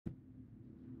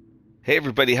Hey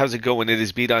everybody, how's it going? It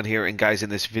is Beat on here, and guys,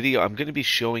 in this video I'm going to be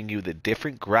showing you the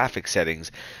different graphic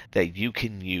settings that you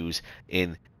can use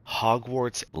in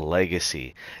Hogwarts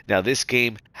Legacy. Now this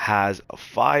game has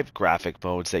 5 graphic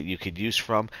modes that you could use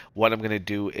from. What I'm going to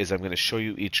do is I'm going to show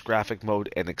you each graphic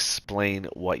mode and explain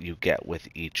what you get with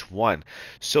each one.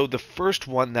 So the first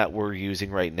one that we're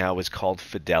using right now is called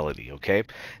Fidelity, okay?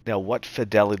 Now what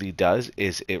Fidelity does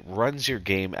is it runs your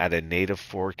game at a native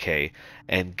 4K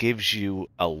and gives you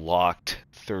a locked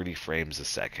 30 frames a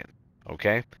second,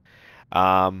 okay?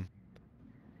 Um,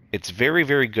 it's very,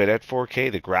 very good at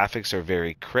 4K. The graphics are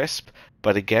very crisp,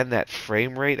 but again, that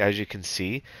frame rate, as you can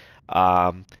see,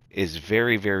 is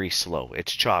very, very slow.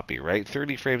 It's choppy, right?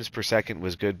 30 frames per second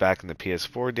was good back in the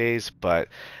PS4 days, but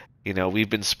you know, we've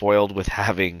been spoiled with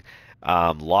having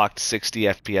locked 60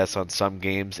 FPS on some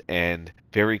games and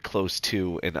very close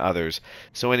to in others.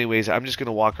 So anyways, I'm just going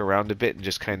to walk around a bit and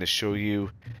just kind of show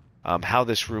you how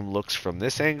this room looks from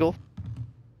this angle.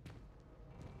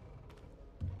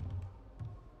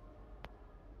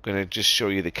 I'm going to just show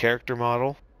you the character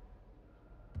model.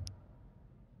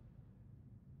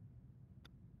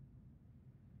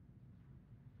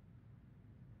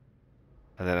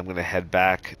 And then I'm going to head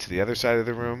back to the other side of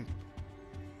the room.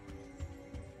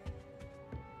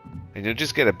 And you'll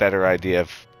just get a better idea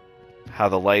of how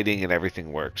the lighting and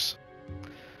everything works.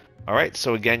 Alright,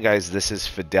 so again guys, this is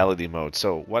Fidelity mode.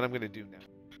 So what I'm going to do now.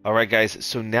 Alright guys,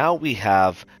 so now we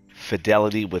have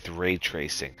Fidelity with Ray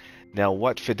Tracing. Now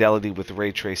what Fidelity with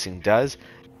Ray Tracing does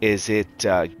is it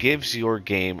gives your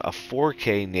game a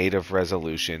 4K native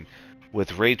resolution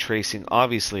with Ray Tracing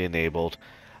obviously enabled,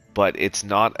 but it's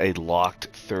not a locked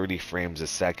 30 frames a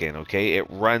second, okay? It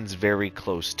runs very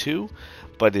close to,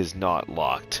 but is not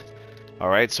locked.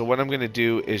 Alright, so what I'm going to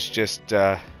do is just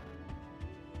show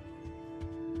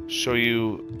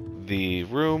you the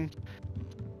room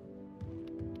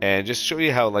and just show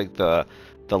you how like the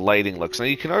lighting looks. Now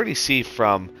you can already see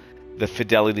from the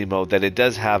Fidelity mode that it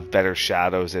does have better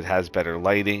shadows, it has better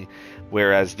lighting,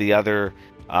 whereas the other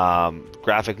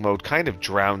graphic mode kind of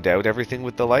drowned out everything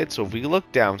with the light. So if we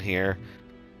look down here,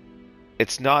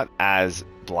 it's not as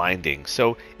blinding.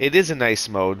 So it is a nice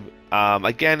mode.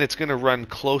 Again, it's going to run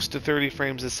close to 30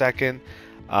 frames a second,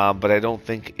 but I don't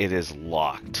think it is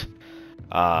locked.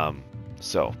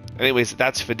 So anyways,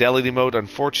 that's Fidelity mode.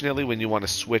 Unfortunately, when you want to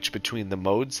switch between the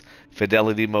modes,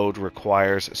 Fidelity mode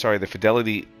requires, the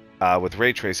Fidelity with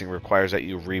Ray Tracing requires that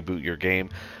you reboot your game,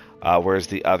 whereas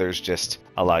the others just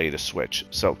allow you to switch.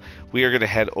 So we are going to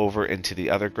head over into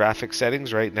the other graphic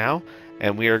settings right now,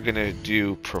 and we are going to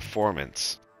do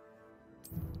performance.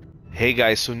 Hey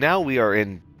guys, so now we are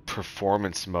in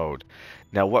performance mode.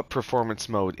 Now what performance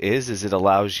mode is it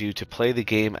allows you to play the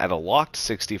game at a locked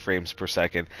 60 frames per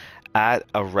second at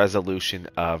a resolution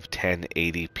of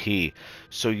 1080p.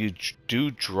 So you do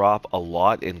drop a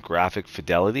lot in graphic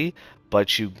fidelity,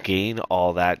 but you gain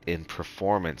all that in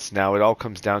performance. Now it all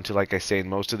comes down to, like I say in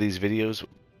most of these videos,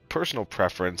 personal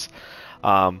preference.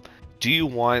 Do you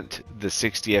want the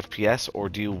 60 FPS or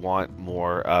do you want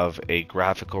more of a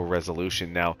graphical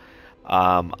resolution? Now,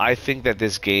 I think that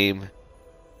this game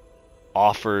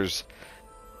offers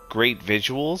great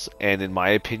visuals, and in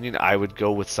my opinion, I would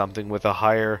go with something with a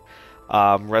higher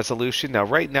resolution. Now,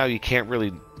 right now, you can't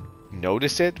really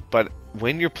notice it, but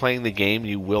when you're playing the game,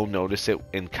 you will notice it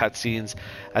in cutscenes,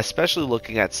 especially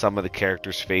looking at some of the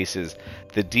characters' faces.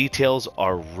 The details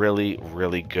are really,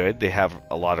 really good. They have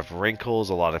a lot of wrinkles,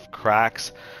 a lot of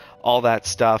cracks, all that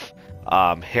stuff,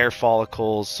 hair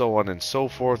follicles, so on and so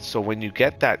forth. So when you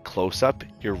get that close-up,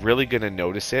 you're really going to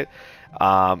notice it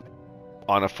on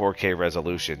a 4K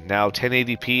resolution. Now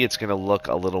 1080p, it's going to look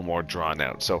a little more drawn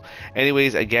out. So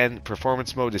anyways, again,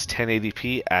 performance mode is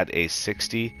 1080p at a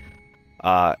 60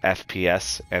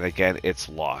 FPS, and again, it's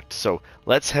locked. So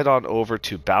let's head on over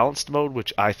to balanced mode,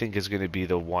 which I think is going to be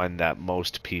the one that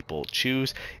most people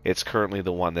choose. It's currently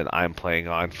the one that I'm playing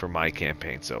on for my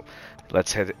campaign. So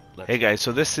let's head. Hey guys,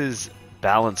 so this is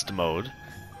balanced mode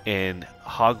in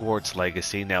Hogwarts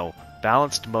Legacy. Now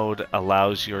balanced mode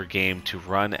allows your game to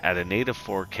run at a native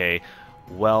 4K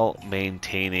while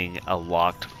maintaining a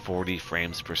locked 40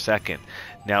 frames per second.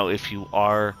 Now if you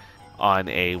are on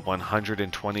a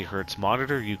 120 Hz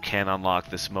monitor, you can unlock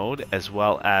this mode, as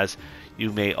well as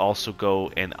you may also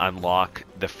go and unlock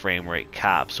the frame rate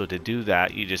cap. So to do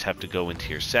that, you just have to go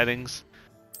into your settings,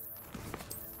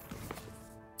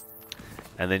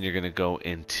 and then you're going to go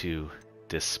into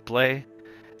display,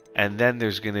 and then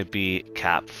there's going to be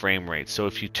cap frame rate. So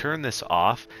if you turn this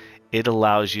off, it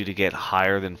allows you to get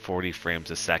higher than 40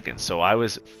 frames a second. So I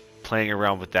was playing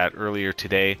around with that earlier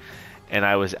today, and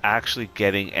I was actually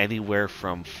getting anywhere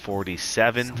from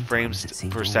 47 frames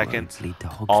per second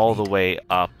all the way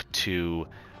up to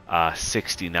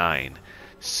 69.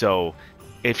 So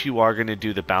if you are going to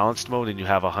do the balanced mode and you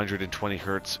have 120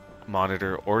 hertz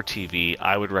monitor or TV,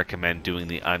 I would recommend doing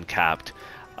the uncapped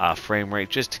frame rate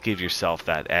just to give yourself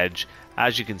that edge.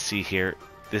 As you can see here,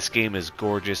 this game is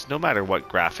gorgeous no matter what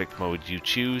graphic mode you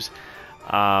choose.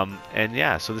 And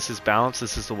yeah, so this is balanced.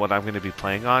 This is the one I'm going to be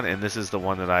playing on, and this is the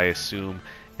one that I assume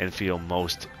and feel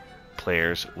most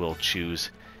players will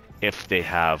choose if they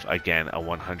have, again, a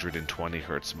 120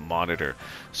 hertz monitor.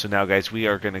 So now, guys, we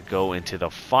are going to go into the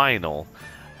final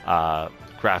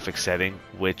graphic setting,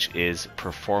 which is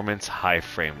performance high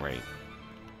frame rate.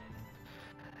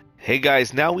 Hey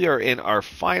guys, now we are in our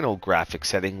final graphic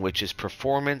setting, which is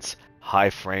performance high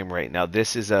frame rate. Now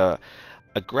this is a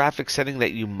graphic setting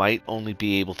that you might only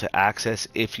be able to access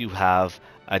if you have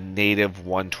a native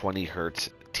 120 hertz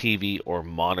TV or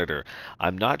monitor.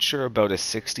 I'm not sure about a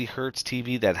 60 hertz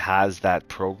TV that has that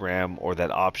program or that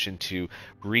option to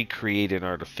recreate an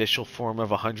artificial form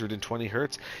of 120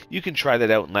 hertz. You can try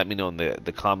that out and let me know in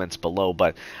the comments below,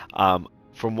 but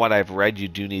from what I've read, you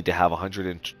do need to have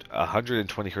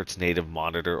 120 hertz native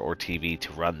monitor or TV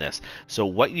to run this. So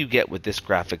what you get with this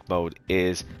graphic mode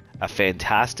is a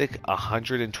fantastic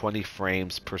 120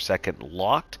 frames per second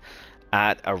locked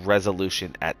at a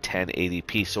resolution at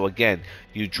 1080p. So again,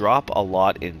 you drop a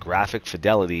lot in graphic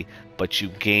fidelity, but you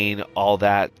gain all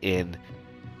that in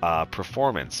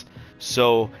performance.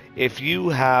 So if you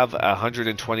have a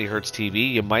 120 hertz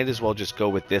TV, you might as well just go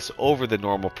with this over the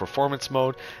normal performance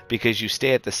mode, because you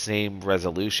stay at the same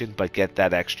resolution but get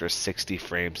that extra 60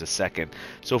 frames a second.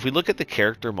 So if we look at the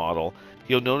character model,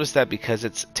 you'll notice that because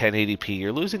it's 1080p,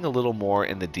 you're losing a little more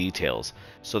in the details.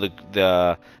 So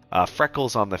the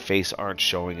freckles on the face aren't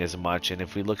showing as much, and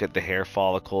if we look at the hair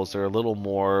follicles, they're a little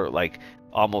more like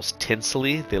almost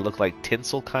tinsely. They look like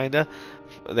tinsel kinda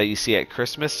that you see at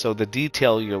Christmas. So the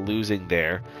detail you're losing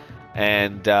there,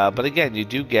 and but again, you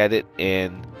do get it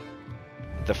in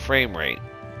the frame rate.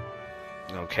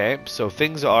 Okay, so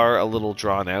things are a little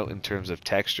drawn out in terms of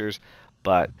textures,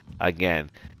 but again,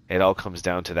 it all comes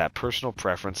down to that personal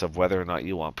preference of whether or not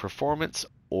you want performance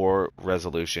or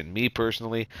resolution. Me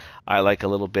personally, I like a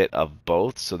little bit of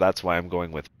both, so that's why I'm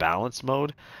going with balance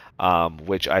mode,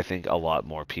 which I think a lot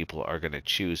more people are going to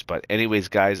choose. But anyways,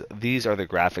 guys, these are the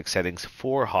graphic settings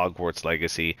for Hogwarts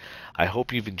Legacy. I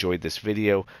hope you've enjoyed this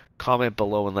video. Comment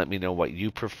below and let me know what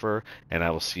you prefer, and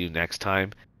I will see you next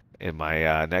time in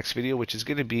my next video, which is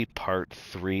going to be part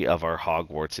 3 of our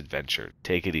Hogwarts adventure.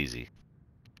 Take it easy.